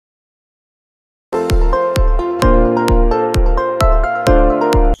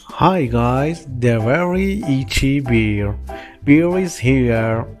Hi guys, the very itchy bear. Bear is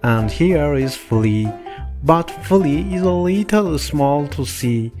here and here is Flea. But Flea is a little small to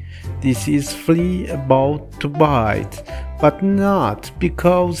see. This is Flea about to bite, but not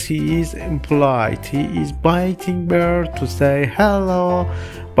because he is impolite. He is biting Bear to say hello,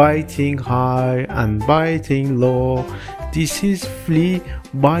 biting high and biting low. This is Flea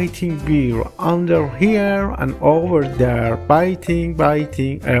biting Bear under here and over there,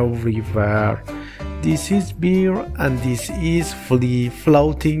 biting everywhere. This is Bear and this is Flea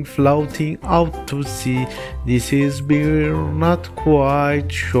floating out to sea. This is Bear not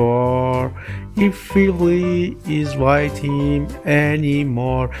quite sure if Flea is biting him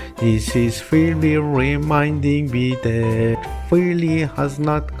anymore. This is Flea reminding me that Flea has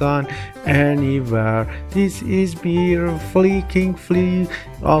not gone anywhere. This is Bear flicking Flea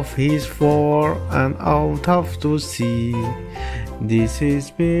off his fur and out of to sea. This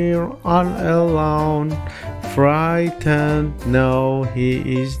is Bear all alone, frightened, no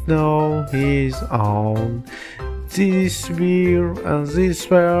he is no his own. This Bear and this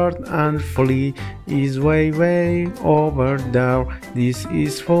bird and Flea is way over there. This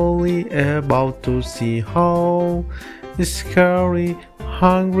is Flea about to see how scary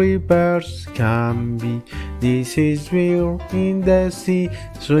hungry birds can be. This is Bear in the sea,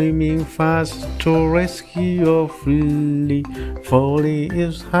 swimming fast to rescue Flea. Flea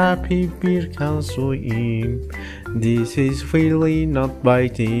is happy Bear can swim. This is Flea not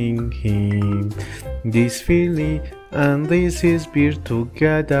biting him. This Flea and this is Bear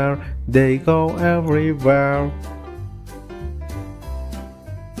together, they go everywhere.